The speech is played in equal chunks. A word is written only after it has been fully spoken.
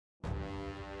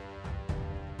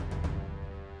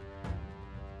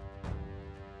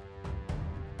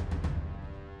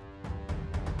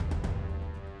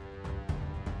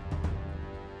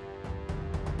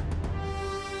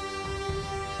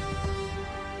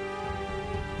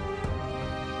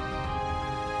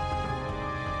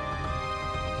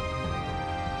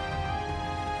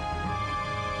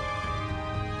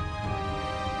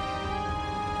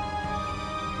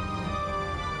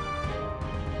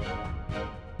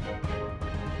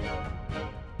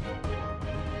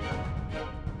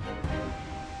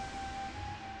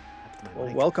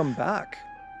Well, welcome back.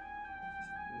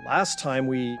 Last time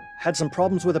we had some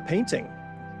problems with a painting.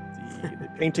 The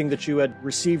painting that you had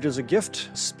received as a gift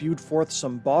spewed forth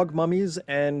some bog mummies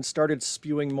and started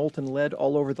spewing molten lead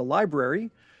all over the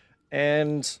library.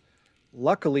 And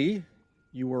luckily,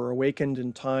 you were awakened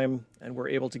in time and were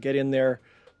able to get in there.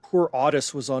 Poor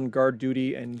Otis was on guard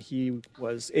duty and he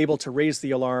was able to raise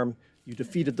the alarm. You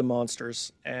defeated the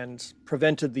monsters and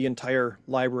prevented the entire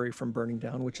library from burning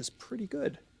down, which is pretty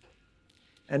good.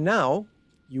 And now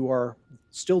you are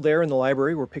still there in the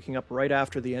library. We're picking up right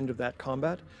after the end of that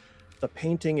combat. The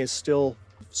painting is still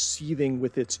seething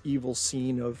with its evil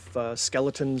scene of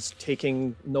skeletons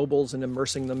taking nobles and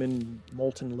immersing them in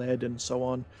molten lead and so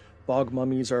on. Bog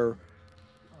mummies are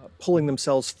pulling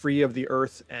themselves free of the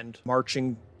earth and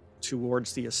marching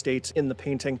towards the estates in the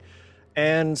painting.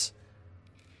 And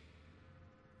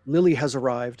Lily has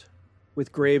arrived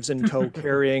with Graves in tow,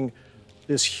 carrying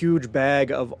this huge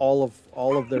bag of all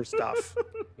of their stuff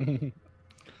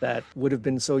that would have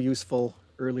been so useful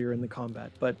earlier in the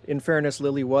combat. But in fairness,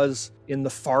 Lily was in the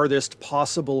farthest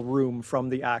possible room from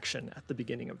the action at the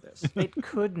beginning of this. It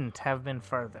couldn't have been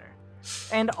further.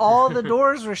 And all the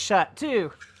doors were shut,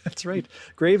 too. That's right.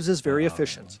 Graves is very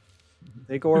efficient.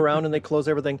 They go around and they close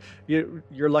everything.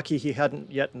 You're lucky he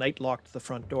hadn't yet night-locked the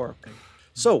front door.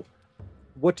 So,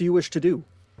 what do you wish to do?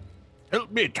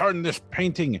 Help me turn this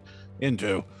painting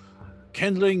into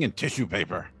kindling and tissue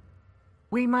paper.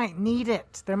 We might need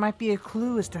it. There might be a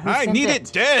clue as to who sent it. I need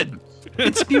it dead.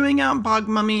 It's spewing out bog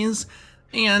mummies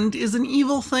and is an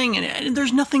evil thing, and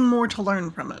there's nothing more to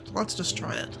learn from it. Let's destroy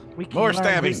it. We can More learn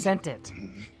stabbing. who sent it.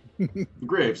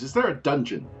 Graves, is there a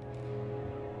dungeon?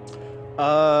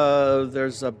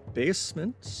 There's a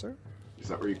basement, sir. Is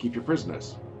that where you keep your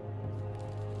prisoners?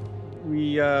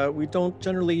 We don't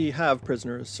generally have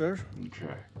prisoners, sir.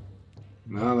 Okay.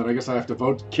 No, then I guess I have to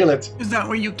vote kill it. Is that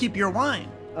where you keep your wine?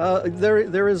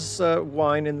 There is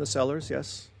wine in the cellars,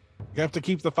 yes. You have to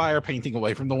keep the fire painting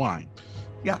away from the wine.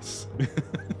 Yes.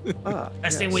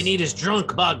 Best thing we need is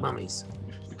drunk bog mummies.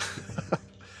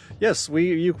 Yes,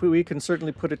 we can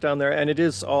certainly put it down there, and it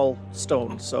is all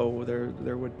stone, so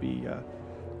there would be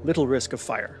little risk of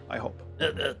fire, I hope.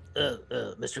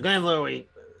 Mr. Glanville, are we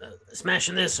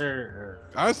smashing this or...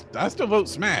 I still vote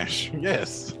smash.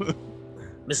 Yes.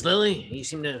 Miss Lily, you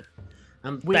seem to...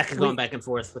 I'm going back and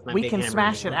forth with my We big can hammer.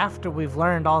 smash it after we've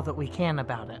learned all that we can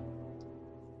about it.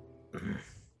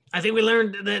 I think we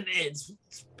learned that it's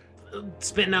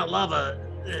spitting out lava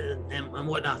and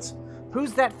whatnots.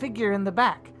 Who's that figure in the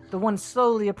back? The one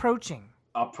slowly approaching?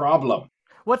 A problem.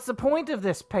 What's the point of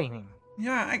this painting?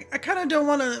 Yeah, I kind of don't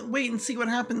want to wait and see what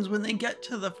happens when they get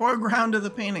to the foreground of the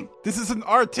painting. This is an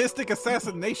artistic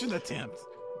assassination attempt.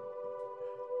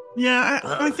 Yeah,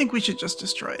 I think we should just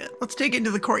destroy it. Let's take it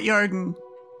to the courtyard and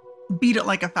beat it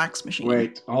like a fax machine.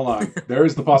 Wait, hold on. There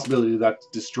is the possibility that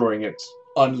destroying it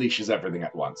unleashes everything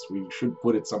at once. We should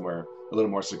put it somewhere a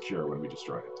little more secure when we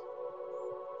destroy it.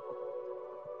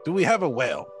 Do we have a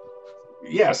well?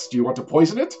 Yes, do you want to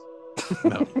poison it?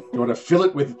 No. Do you want to fill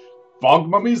it with bog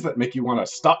mummies that make you want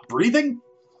to stop breathing?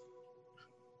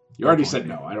 You already said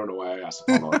no. I don't know why I asked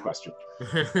a follow-up question.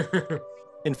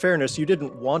 In fairness, you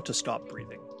didn't want to stop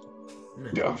breathing.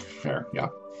 Yeah, fair, yeah.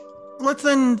 Let's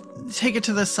then take it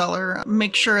to the cellar,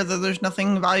 make sure that there's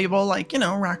nothing valuable like,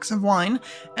 racks of wine,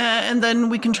 and then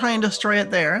we can try and destroy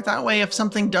it there. That way, if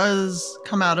something does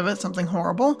come out of it, something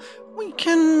horrible, we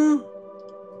can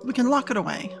lock it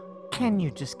away. Can you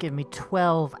just give me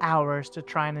 12 hours to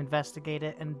try and investigate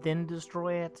it and then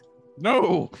destroy it?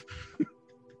 No.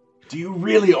 Do you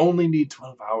really only need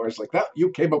 12 hours like that? You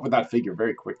came up with that figure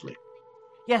very quickly.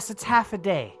 Yes, it's half a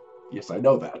day. Yes, I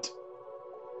know that.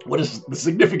 What is the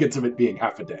significance of it being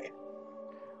half a day?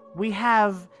 We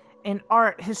have an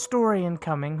art historian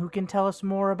coming who can tell us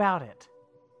more about it.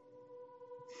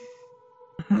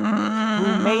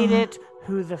 Who made it,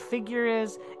 who the figure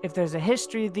is, if there's a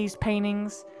history of these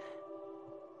paintings.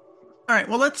 All right,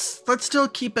 well, let's still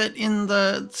keep it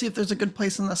see if there's a good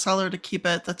place in the cellar to keep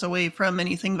it that's away from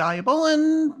anything valuable.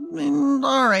 And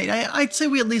all right, I'd say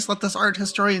we at least let this art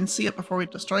historian see it before we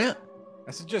destroy it.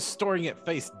 I suggest storing it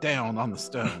face down on the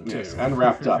stone, too. Yes, and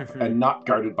wrapped up, and not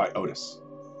guarded by Otis.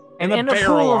 And a in a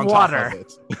barrel pool of on top water. of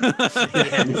it.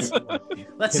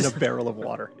 Let's In a just... barrel of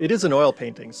water. It is an oil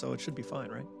painting, so it should be fine,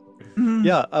 right? Mhm.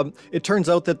 Yeah, it turns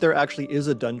out that there actually is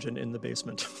a dungeon in the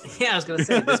basement. Yeah, I was going to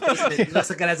say, this basement looks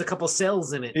like it has a couple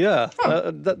cells in it. Yeah,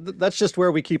 that's just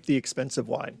where we keep the expensive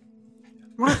wine.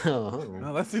 Oh.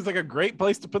 Well, that seems like a great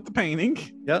place to put the painting.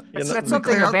 Yeah, That's and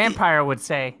something clear a out the- vampire would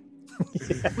say.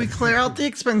 We clear out the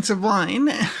expensive wine.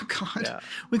 God. Yeah.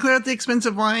 We clear out the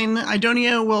expensive wine.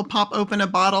 Idonia will pop open a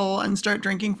bottle and start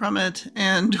drinking from it,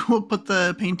 and we'll put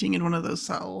the painting in one of those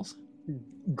cells.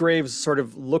 Graves sort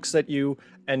of looks at you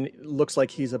and looks like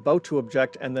he's about to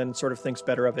object, and then sort of thinks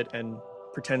better of it and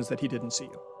pretends that he didn't see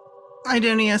you.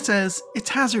 Idonia says, it's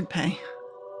hazard pay.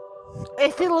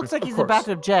 If it looks like Of he's course. about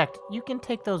to object, you can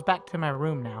take those back to my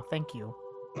room now. Thank you.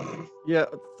 Yeah,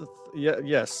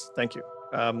 yes, thank you.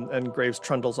 And Graves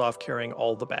trundles off carrying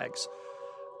all the bags.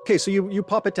 Okay, so you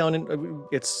pop it down, and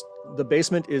the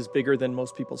basement is bigger than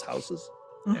most people's houses,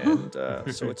 and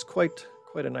so it's quite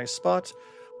a nice spot.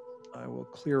 I will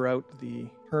clear out the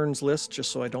turns list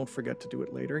just so I don't forget to do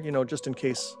it later. Just in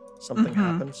case something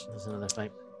happens. There's another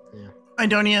fight. Yeah.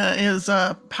 Idonia is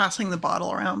passing the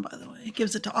bottle around, by the way. He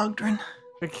gives it to Ogdrin.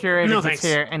 The curator No, gets thanks.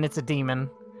 here, and it's a demon.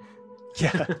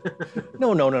 Yeah.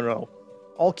 No.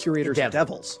 All curators are Devil.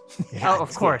 devils. Oh,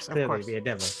 of course, of Clearly course. be a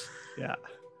devil. Yeah.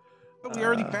 But we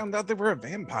already found out they were a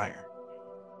vampire.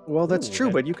 Well, that's Ooh, true,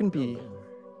 that- but you can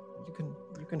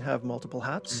have multiple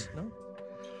hats. No.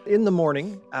 In the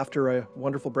morning, after a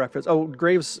wonderful breakfast. Oh,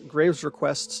 Graves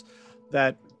requests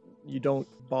that you don't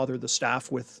bother the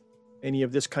staff with any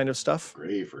of this kind of stuff.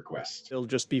 Grave request. They'll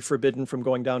just be forbidden from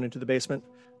going down into the basement.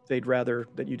 They'd rather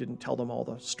that you didn't tell them all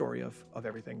the story of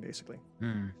everything, basically.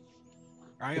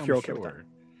 I If am you're okay with sure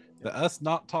that us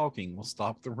not talking will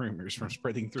stop the rumors from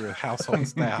spreading through a household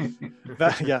staff.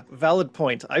 Yeah, valid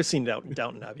point. I've seen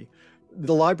Downton Abbey.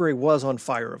 The library was on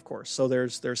fire, of course, so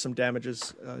there's some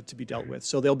damages to be dealt with.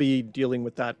 So they'll be dealing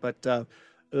with that. But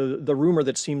the rumor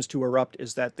that seems to erupt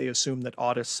is that they assume that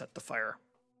Otis set the fire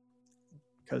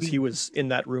because he was in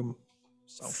that room.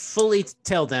 So Fully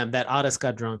tell them that Otis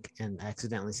got drunk and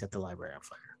accidentally set the library on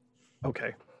fire.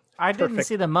 okay, I didn't Perfect.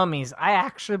 see the mummies. I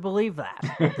actually believe that.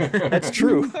 that's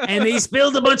true. And he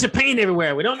spilled a bunch of paint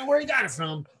everywhere. We don't know where he got it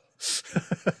from.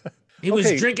 He was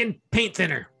Okay. drinking paint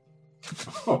thinner.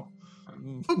 Oh,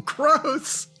 Oh,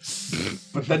 gross.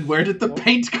 but then where did the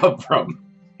paint come from?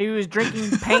 He was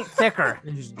drinking paint thicker.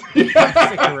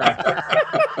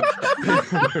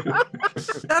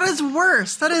 That is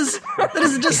worse. That is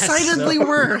decidedly so-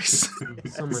 worse.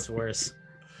 So much worse.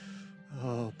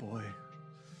 Oh boy.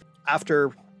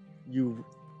 After you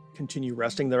continue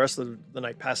resting, the rest of the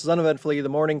night passes uneventfully. The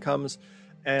morning comes,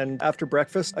 and after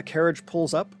breakfast, a carriage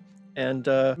pulls up, and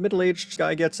a middle-aged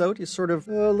guy gets out. He's sort of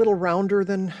a little rounder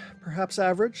than perhaps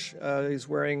average. He's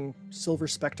wearing silver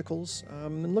spectacles,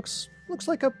 and looks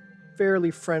like a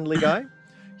fairly friendly guy.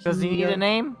 Does he need a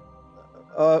name?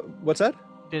 What's that?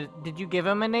 Did you give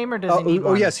him a name, or does he need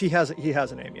Oh one? yes, he has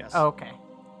a name. Yes. Oh, okay.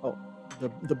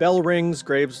 The bell rings.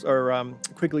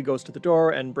 Quigley goes to the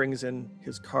door and brings in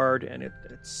his card, and it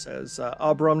says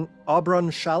Aubrun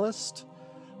Shallist,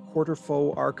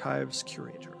 Quarterfoe Archives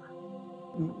Curator.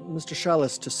 Mr.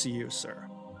 Shallist to see you, sir.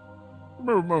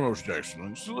 Most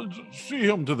excellent. So let's see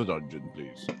him to the dungeon,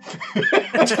 please.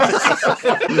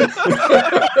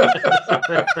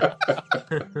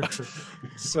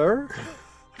 Sir?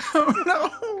 Oh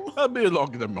no. I'll be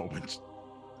along in a moment.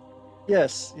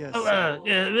 Yes. Oh,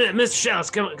 Mr. Shells,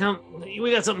 come.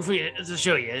 We got something for you to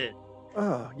show you.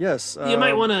 Yes. You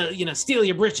might want to, steal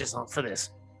your britches for this.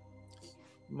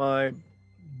 My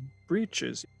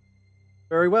breeches.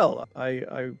 Very well.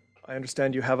 I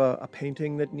understand you have a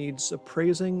painting that needs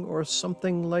appraising or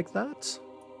something like that.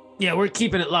 Yeah, we're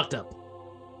keeping it locked up.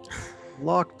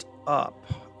 Locked up.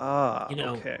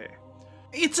 Okay.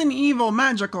 It's an evil,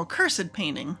 magical, cursed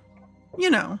painting. You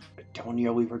know.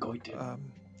 Antonio, we were going to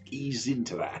ease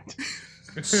into that.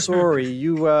 Sorry,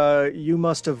 you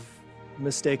must have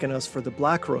mistaken us for the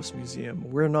Black Rose Museum.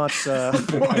 We're not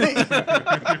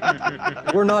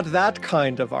we're not that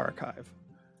kind of archive.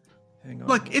 Hang on.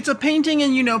 Look, it's a painting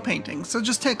and you know paintings, so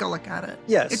just take a look at it.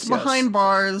 Yes, It's yes. behind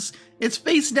bars. It's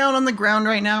face down on the ground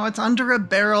right now. It's under a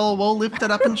barrel. We'll lift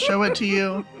it up and show it to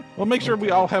you. We'll make sure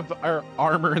we all have our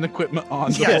armor and equipment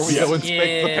on Yes. before we go inspect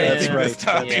the painting That's this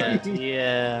right. time.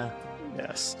 Yeah.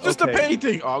 Yes. Just okay. a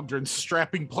painting, Ogdrin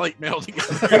strapping plate mail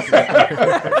together.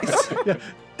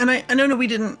 And I know we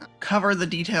didn't cover the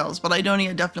details, but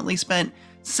Idonia definitely spent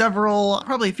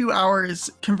probably a few hours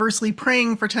conversely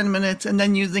praying for 10 minutes and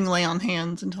then using lay on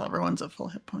hands until everyone's at full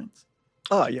hit points.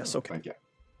 Yes, okay. Thank you.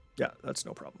 Yeah, that's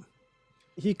no problem.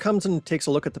 He comes and takes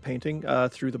a look at the painting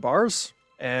through the bars,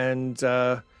 and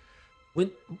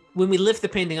When we lift the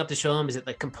painting up to show him, is it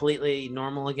like completely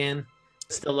normal again?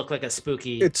 Still look like a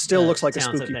spooky. it still looks like a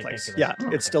town spooky place. Yeah,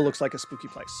 it still looks like a spooky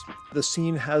place. The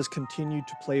scene has continued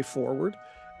to play forward,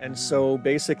 and so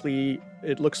basically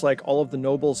it looks like all of the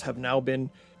nobles have now been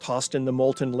tossed in the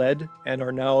molten lead and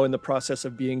are now in the process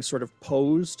of being sort of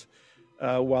posed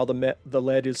while the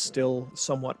lead is still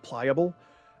somewhat pliable,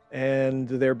 and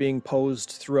they're being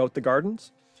posed throughout the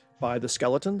gardens by the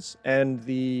skeletons, and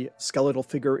the skeletal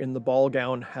figure in the ball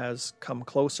gown has come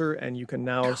closer, and you can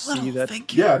now see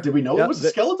that. Yeah, did we know Yeah, it was a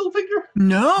skeletal figure?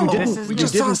 No, You didn't, is we you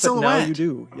just saw a didn't, but now silhouette. you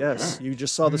do. Yes, you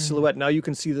just saw the silhouette. Now you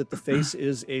can see that the face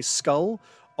is a skull,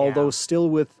 although Yeah. still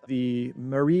with the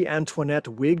Marie Antoinette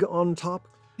wig on top.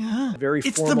 Yeah. Very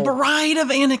It's formal. the bride of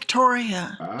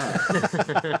Anactoria.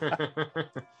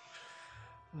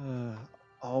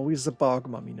 Always a bog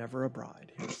mummy, never a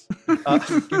bride. Yes.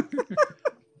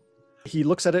 He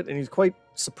looks at it and he's quite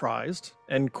surprised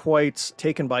and quite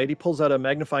taken by it. He pulls out a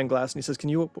magnifying glass and he says, "Can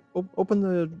you open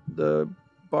the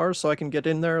bars so I can get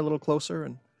in there a little closer?"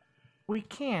 And We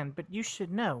can, but you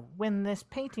should know, when this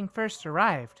painting first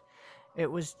arrived, it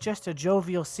was just a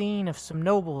jovial scene of some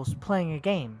nobles playing a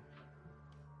game.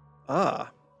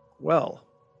 well,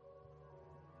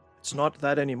 it's not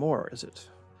that anymore, is it?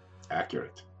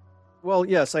 Accurate. Well,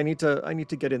 yes, I need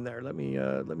to get in there. Let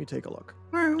me take a look.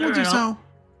 We'll do Alright, so.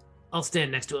 I'll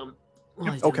stand next to him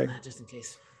while he's Okay. doing that, just in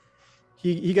case.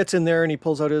 He gets in there and he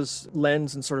pulls out his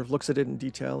lens and sort of looks at it in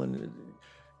detail, and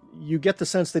you get the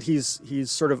sense that he's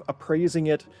sort of appraising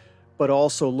it, but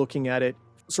also looking at it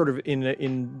sort of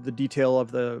in the detail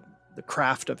of the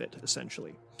craft of it,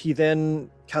 essentially. He then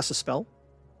casts a spell,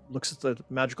 looks at the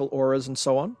magical auras and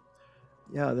so on.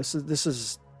 Yeah, this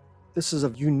is a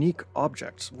unique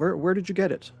object. Where did you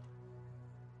get it?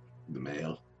 The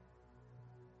mail.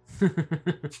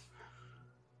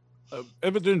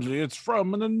 Evidently, it's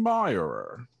from an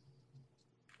admirer.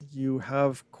 You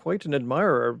have quite an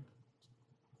admirer.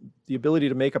 The ability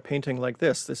to make a painting like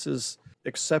this is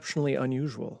exceptionally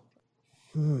unusual.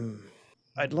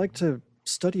 I'd like to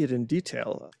study it in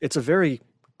detail. It's a very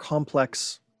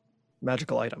complex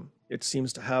magical item. It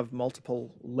seems to have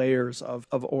multiple layers of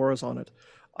auras on it.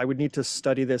 I would need to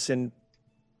study this in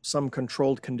some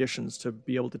controlled conditions to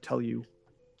be able to tell you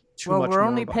too Well, much we're more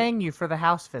only about paying you for the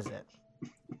house visit.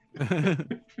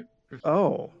 it.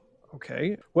 Oh,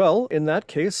 okay. Well, in that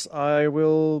case, I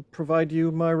will provide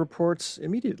you my reports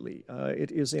immediately.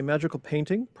 It is a magical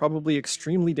painting, probably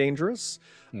extremely dangerous.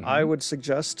 I would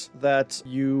suggest that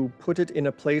you put it in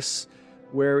a place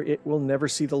where it will never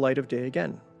see the light of day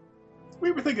again.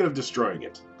 We were thinking of destroying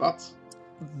it. Thoughts?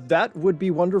 That would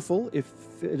be wonderful if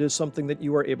it is something that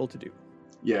you are able to do.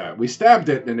 Yeah, we stabbed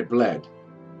it and it bled.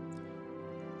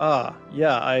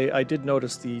 Yeah, I did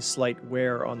notice the slight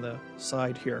wear on the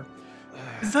side here.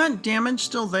 Is that damage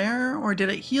still there, or did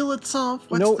it heal itself?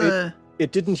 What's No, the?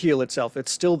 It didn't heal itself.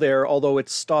 It's still there, although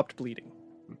it's stopped bleeding.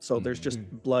 So there's just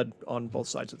blood on both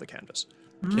sides of the canvas.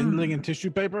 Kindling and tissue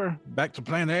paper. Back to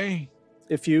plan A.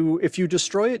 If you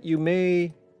destroy it, you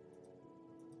may,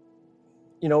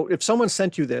 if someone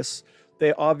sent you this,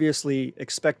 they obviously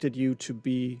expected you to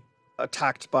be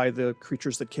attacked by the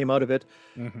creatures that came out of it.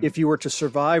 If you were to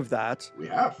survive that, We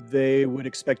have. they would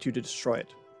expect you to destroy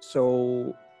it.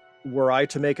 So were I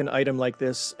to make an item like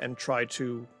this and try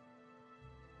to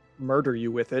murder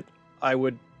you with it, I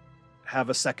would have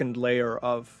a second layer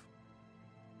of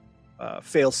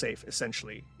failsafe,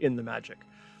 essentially, in the magic.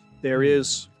 There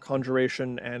is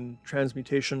conjuration and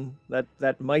transmutation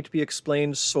that might be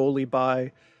explained solely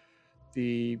by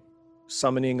the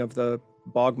summoning of the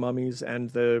bog mummies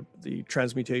and the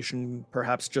transmutation,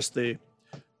 perhaps just the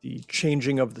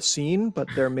changing of the scene, but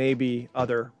there may be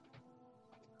other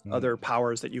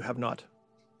powers that you have not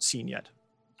seen yet.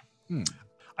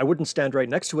 I wouldn't stand right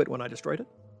next to it when I destroyed it.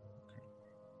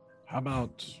 How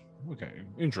about, okay,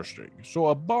 interesting. So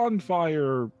a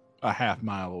bonfire a half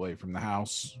mile away from the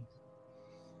house.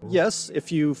 Yes, if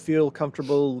you feel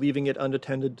comfortable leaving it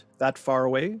unattended that far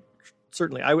away,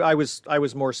 certainly. I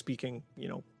was more speaking,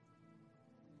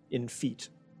 in feet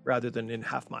rather than in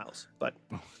half miles. But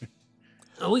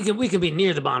We can be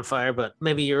near the bonfire, but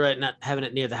maybe you're right not having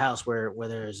it near the house where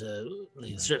there's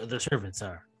the servants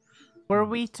are. Were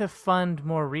we to fund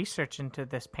more research into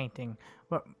this painting,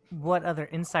 what other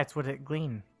insights would it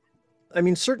glean? I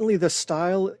mean, certainly the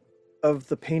style of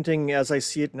the painting as I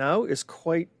see it now is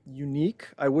quite unique.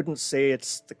 I wouldn't say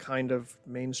it's the kind of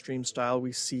mainstream style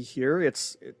we see here.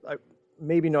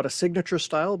 Maybe not a signature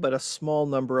style, but a small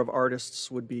number of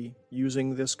artists would be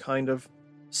using this kind of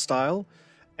style,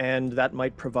 and that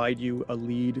might provide you a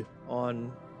lead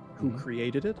on who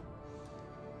created it.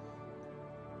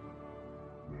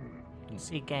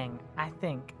 See, gang, I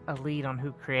think a lead on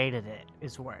who created it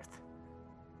is worth.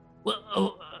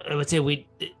 Well, I would say do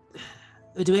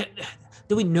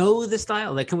we know the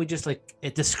style? Like, can we just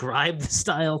describe the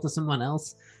style to someone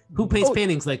else? Who paints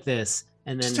paintings like this?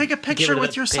 and then Just take a get picture rid of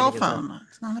with that your cell painting itself. phone.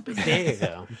 It's not a big deal. There you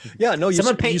go. Yeah, no,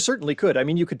 Someone you certainly could. I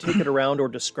mean, you could take it around or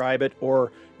describe it,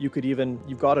 or you could even,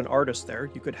 you've got an artist there,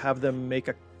 you could have them make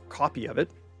a copy of it.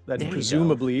 Then There you go.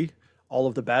 presumably all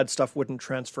of the bad stuff wouldn't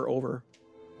transfer over,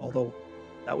 although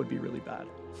that would be really bad.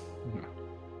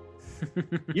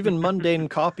 Even mundane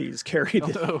copies carried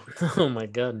it. Although Oh my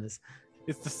goodness.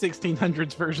 it's the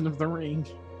 1600s version of the ring.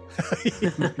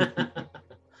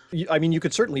 I mean, you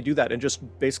could certainly do that and just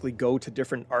basically go to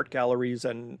different art galleries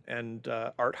and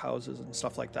art houses and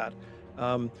stuff like that.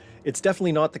 It's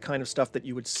definitely not the kind of stuff that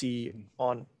you would see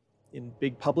in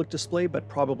big public display, but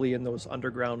probably in those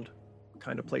underground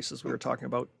kind of places we were talking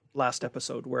about last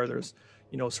episode, where there's,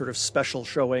 sort of special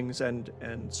showings and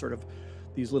sort of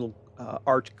these little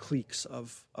art cliques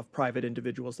of private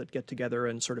individuals that get together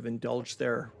and sort of indulge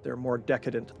their more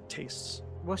decadent tastes.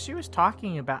 Well, she was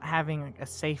talking about having a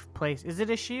safe place. Is it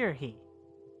a she or he?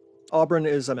 Auburn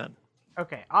is a man.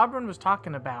 Okay, Auburn was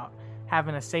talking about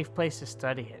having a safe place to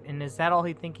study it, and is that all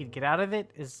he'd think he'd get out of it?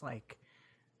 Is like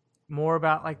more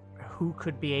about like who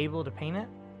could be able to paint it?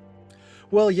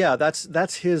 Well, yeah,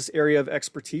 that's his area of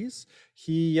expertise.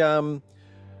 He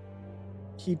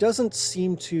doesn't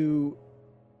seem to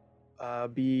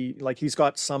be like, he's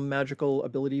got some magical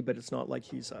ability, but it's not like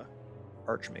he's a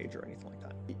archmage or anything like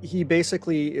that. He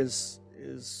basically is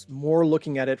more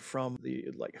looking at it from the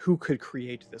like who could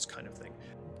create this kind of thing.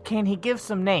 Can he give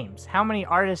some names? How many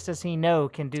artists does he know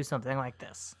can do something like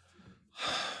this?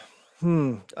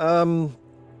 I've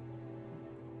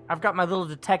got my little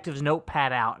detective's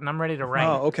notepad out, and I'm ready to write.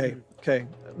 Oh, okay.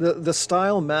 The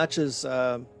style matches.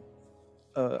 There's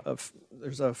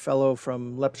a fellow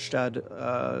from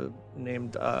Lepstad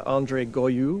named Andre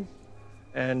Goyu,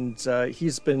 and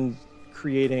he's been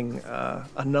creating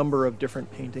a number of different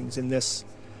paintings in this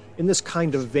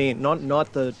kind of vein.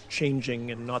 Not the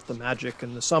changing and not the magic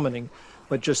and the summoning,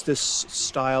 but just this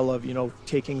style of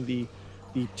taking the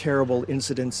terrible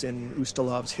incidents in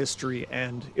Ustalov's history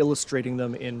and illustrating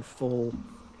them in full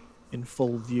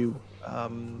view,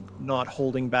 not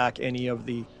holding back any of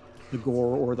the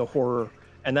gore or the horror.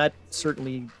 And that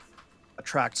certainly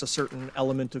attracts a certain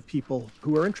element of people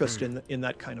who are interested in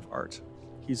that kind of art.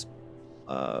 He's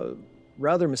a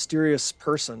rather mysterious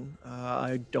person.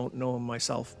 I don't know him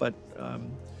myself, but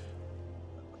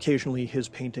occasionally his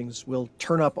paintings will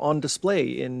turn up on display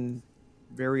in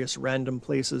various random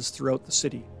places throughout the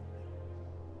city.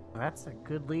 That's a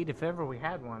good lead if ever we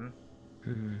had one.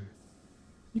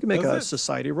 You can make a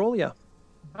society roll, yeah.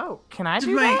 Oh, can I do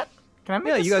Did my- that? Can I make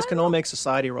Yeah, a you guys society can all roll? make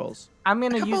society rolls. I'm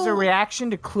going to use a couple- reaction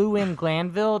to clue in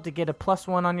Glanville to get a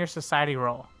 +1 on your society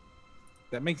roll.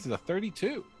 That makes it a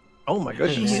 32. Oh my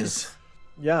goodness. Jeez.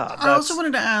 Yeah, I also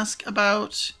wanted to ask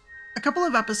about a couple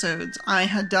of episodes. I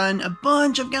had done a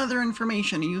bunch of gather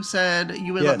information. You said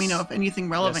you would let me Yes. know if anything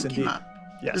relevant Yes, came indeed. up.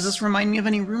 Yes. Does this remind me of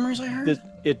any rumors I heard?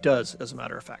 It does, as a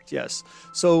matter of fact, yes.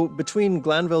 So between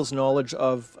Glanville's knowledge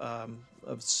of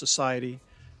society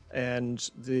and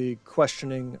the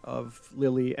questioning of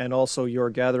Lily, and also your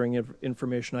gathering of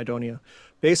information, Idonia,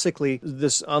 basically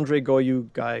this Andre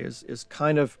Goyu guy is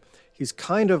kind of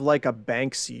like a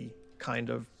Banksy kind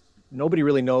of. Nobody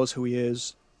really knows who he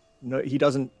is. No, he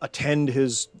doesn't attend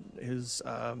his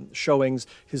showings.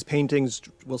 His paintings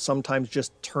will sometimes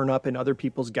just turn up in other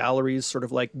people's galleries, sort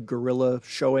of like guerrilla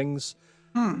showings.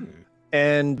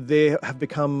 And they have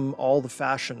become all the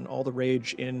fashion, all the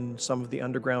rage in some of the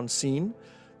underground scene.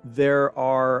 There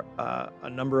are a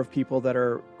number of people that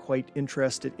are quite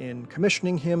interested in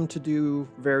commissioning him to do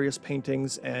various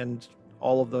paintings, and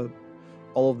all of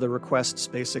the requests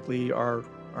basically are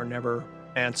never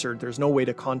answered. There's no way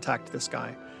to contact this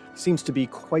guy. He seems to be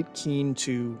quite keen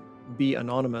to be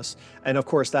anonymous, and of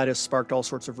course that has sparked all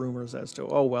sorts of rumors as to,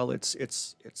 oh well, it's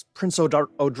Prince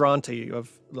Odranti of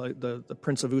the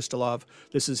Prince of Ustalov.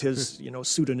 This is his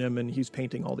pseudonym, and he's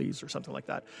painting all these or something like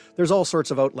that. There's all sorts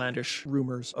of outlandish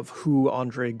rumors of who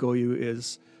Andre Goyu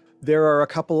is. There are a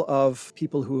couple of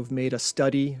people who have made a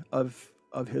study of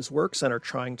his works and are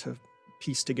trying to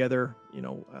piece together,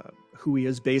 who he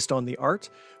is based on the art.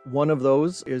 One of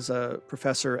those is a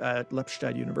professor at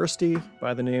Lepstad University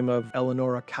by the name of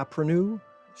Eleonora Capranou.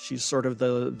 She's sort of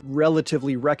the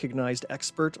relatively recognized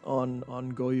expert on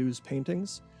Goyu's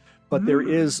paintings. But there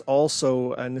is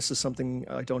also, and this is something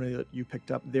I don't know that you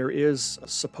picked up, there is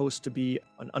supposed to be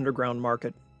an underground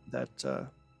market that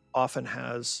often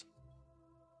has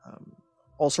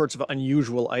all sorts of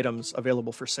unusual items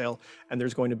available for sale, and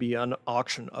there's going to be an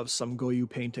auction of some Goyu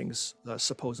paintings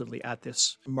supposedly at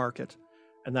this market,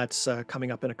 and that's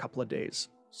coming up in a couple of days.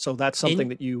 So that's something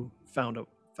that you found out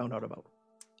about.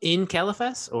 In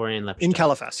Califas or in Lepidstadt? In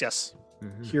Califas, yes.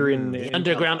 Here in the in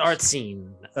underground Califas. art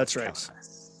scene. That's of right.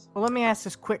 Califas. Well, let me ask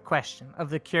this quick question of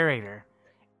the curator.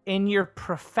 In your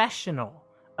professional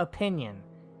opinion,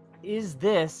 is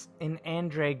this an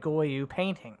Andre Goyu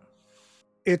painting?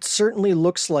 It certainly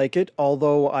looks like it,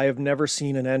 although I have never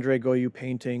seen an Andre Goyu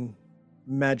painting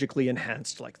magically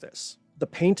enhanced like this. The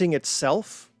painting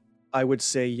itself, I would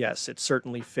say yes, it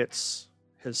certainly fits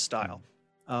his style.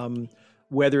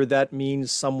 Whether that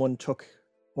means someone took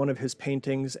one of his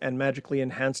paintings and magically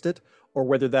enhanced it, or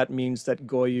whether that means that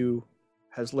Goyu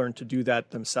has learned to do that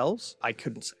themselves, I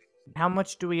couldn't say. How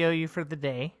much do we owe you for the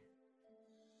day?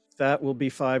 That will be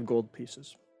 5 gold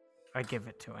pieces. I give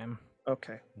it to him.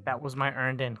 Okay, That was my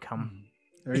earned income.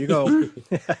 there you go.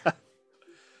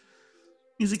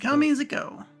 Easy come, easy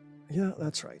go. Yeah,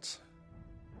 that's right.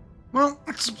 Well,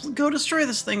 let's go destroy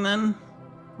this thing then,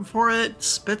 before it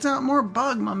spits out more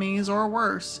bug mummies or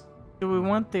worse. Do we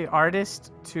want the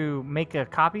artist to make a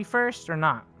copy first or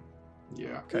not?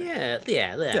 Yeah. Okay.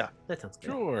 Yeah. That sounds good.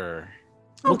 Sure.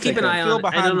 We'll Okay. keep an eye Still on. I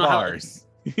behind don't know bars.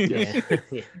 Yeah.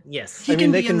 Yes. He I mean,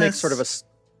 can they be can in make this- sort of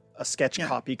a sketch Yeah.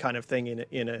 copy kind of thing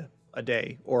in a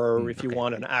day, or if you Okay.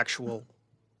 want an actual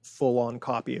full-on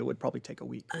copy, it would probably take a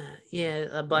week. Yeah,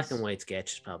 a black and white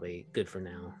sketch is probably good for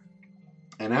now.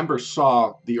 And Amber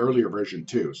saw the earlier version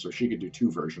too, so she could do 2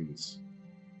 versions.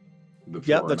 Before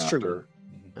Yeah, and that's true. after.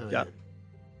 Oh, Yeah.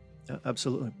 Yeah,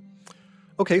 absolutely.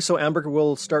 Okay, so Amber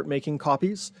will start making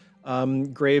copies.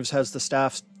 Graves has the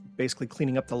staff basically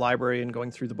cleaning up the library and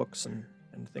going through the books and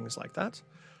things like that.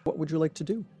 What would you like to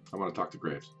do? I want to talk to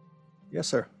Graves. Yes,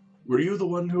 sir. Were you the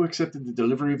one who accepted the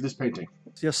delivery of this painting?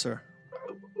 Yes, sir.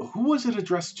 Who was it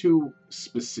addressed to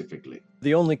specifically?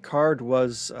 The only card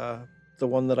was the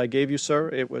one that I gave you, sir.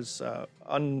 It was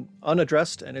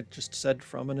unaddressed, and it just said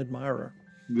from an admirer.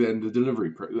 Then the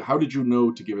delivery. How did you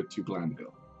know to give it to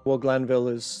Glanville? Well, Glanville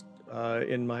is,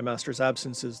 in my master's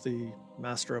absence, is the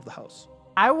master of the house.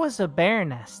 I was a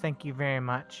baroness, thank you very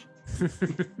much.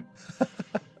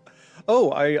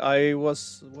 Oh, I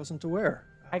wasn't aware.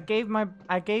 I gave my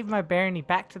barony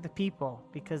back to the people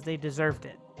because they deserved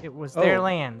it. It was their Oh.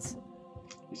 lands.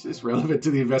 Is this relevant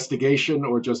to the investigation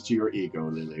or just to your ego,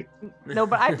 Lily? No,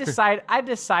 but I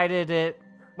decided it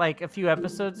like a few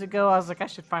episodes ago. I was like, I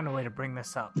should find a way to bring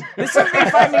this up. This is me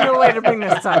finding a way to bring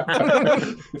this up.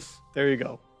 There you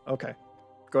go. Okay.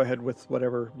 Go ahead with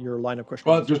whatever your line of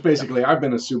questioning. Well, is. just basically, I've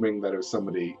been assuming that if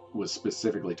somebody was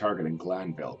specifically targeting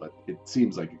Glanville, but it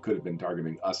seems like it could have been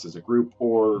targeting us as a group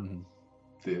or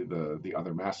the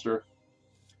other master.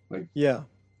 Yeah.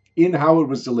 In how it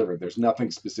was delivered, there's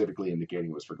nothing specifically indicating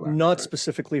it was for Glanville. Not right?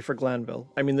 specifically for Glanville.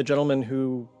 I mean, the gentleman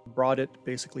who brought it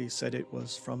basically said it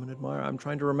was from an admirer. I'm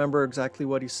trying to remember exactly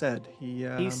what he said.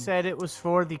 He said it was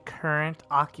for the current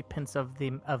occupants of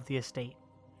the estate.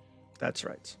 That's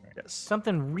right. Yes.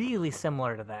 Something really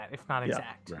similar to that, if not Yeah.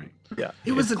 exact. Right. Yeah.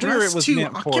 It was It's clear addressed it was to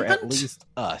meant for at occupant? least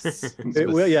us.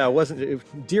 Well, yeah, it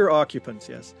wasn't. Dear occupants,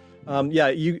 yes.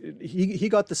 He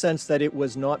got the sense that it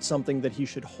was not something that he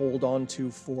should hold on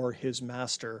to for his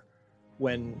master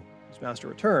when his master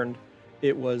returned.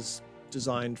 It was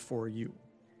designed for you.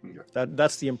 Okay.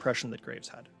 That's the impression that Graves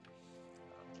had.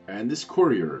 And this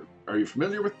courier, are you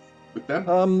familiar with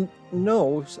them?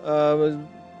 No,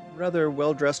 rather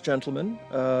well-dressed gentleman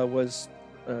was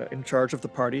in charge of the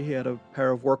party. He had a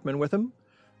pair of workmen with him,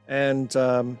 and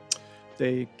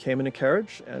they came in a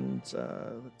carriage. And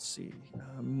let's see,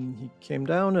 he came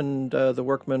down, and the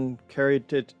workmen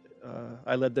carried it.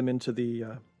 I led them into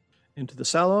the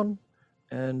salon,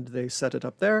 and they set it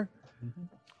up there.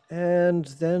 And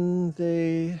then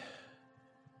they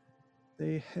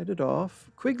headed off.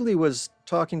 Quigley was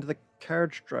talking to the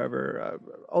carriage driver.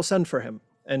 I'll send for him.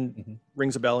 And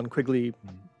rings a bell, and Quigley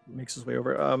makes his way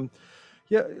over.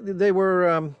 They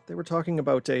were talking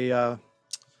about a.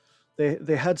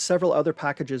 They had several other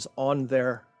packages on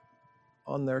their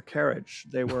carriage.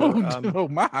 They were Oh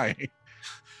my!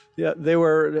 yeah, they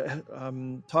were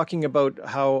talking about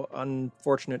how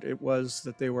unfortunate it was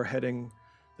that they were heading,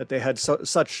 that they had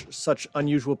such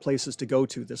unusual places to go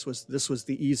to. This was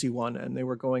the easy one, and they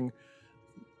were going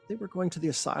to the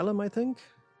asylum, I think.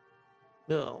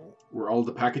 No. Were all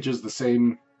the packages the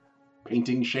same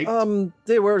painting shape?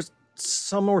 They were,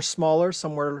 some were smaller,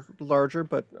 some were larger,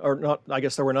 or not. I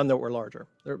guess there were none that were larger.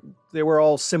 They were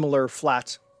all similar,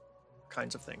 flat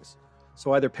kinds of things.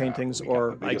 So either paintings we got or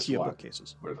the biggest IKEA one.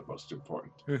 bookcases. What are the most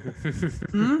important?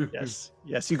 Hmm? Yes,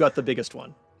 you got the biggest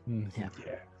one. Yeah.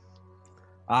 Yeah.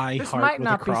 I This heart might with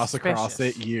a not be cross across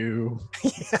suspicious. it. You.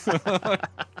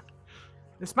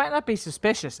 This might not be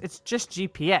suspicious. It's just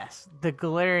GPS, the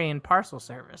Galarian parcel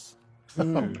service. Oh,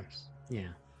 nice. Yeah.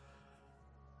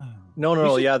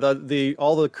 No. Yeah, the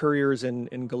all the couriers in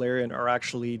Galarian are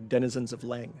actually denizens of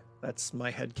Lang. That's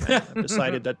my headcanon. I've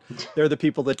decided that they're the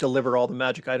people that deliver all the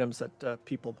magic items that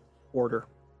people order.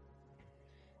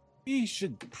 We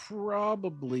should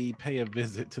probably pay a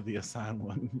visit to the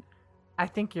asylum. I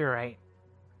think you're right.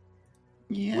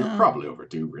 Yeah. We're probably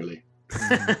overdue, really.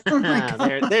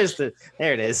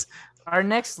 there it is. Our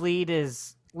next lead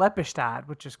is Lepidstadt,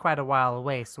 which is quite a while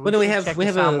away. So Well, no, we should have- check we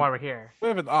this have out a- while we're here. We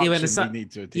have an Yeah, option but it's not- we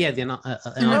need to attend. Yeah, they're not.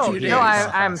 No, few days.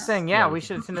 I'm saying we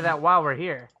should attend to that while we're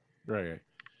here. Right.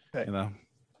 Okay. You know,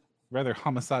 rather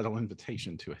homicidal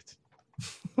invitation to it.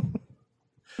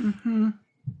 Mm-hmm.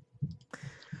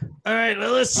 All right,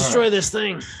 well, let's All destroy right. this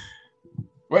thing.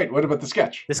 Wait, what about the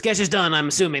sketch? The sketch is done. I'm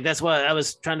assuming that's why I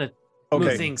was trying to move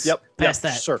Okay. things Yep. past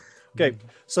yep, that. Sure. Okay.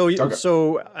 So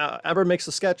Okay. Aber makes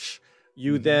a sketch.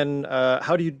 You then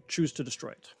how do you choose to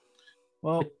destroy it?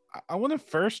 Well, I want to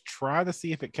first try to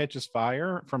see if it catches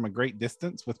fire from a great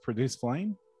distance with produce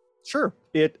flame. Sure.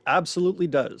 It absolutely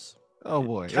does. Oh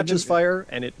boy. Catches fire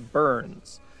and it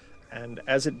burns. And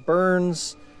as it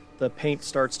burns, the paint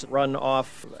starts to run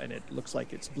off and it looks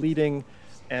like it's bleeding.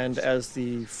 And as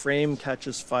the frame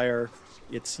catches fire,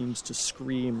 it seems to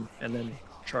scream and then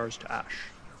chars to ash.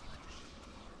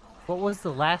 What was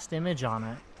the last image on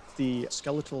it? The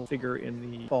skeletal figure in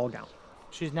the ball gown.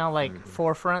 She's now like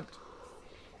forefront.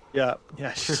 Yeah.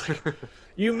 She's like,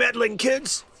 you meddling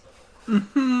kids!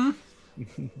 Well,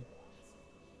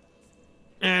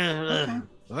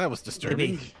 that was disturbing.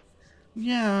 Maybe.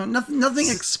 Yeah, nothing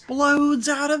explodes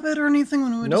out of it or anything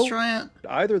when we Nope. destroy it.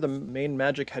 Either the main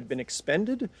magic had been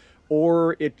expended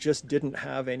or it just didn't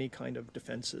have any kind of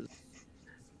defenses.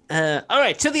 All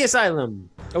right, to the asylum.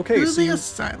 Okay, To so the you,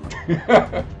 asylum.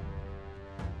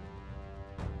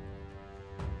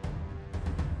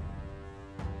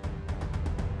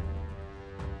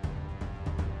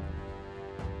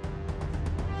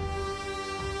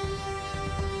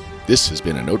 This has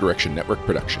been a No Direction Network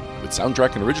production, with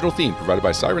soundtrack and original theme provided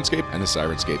by Sirenscape and the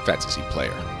Sirenscape Fantasy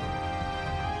Player.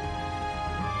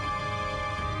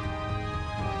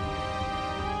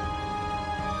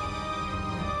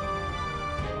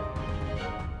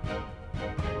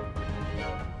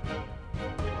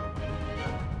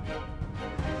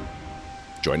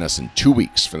 Join us in 2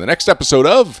 weeks for the next episode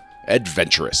of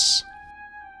Adventurous.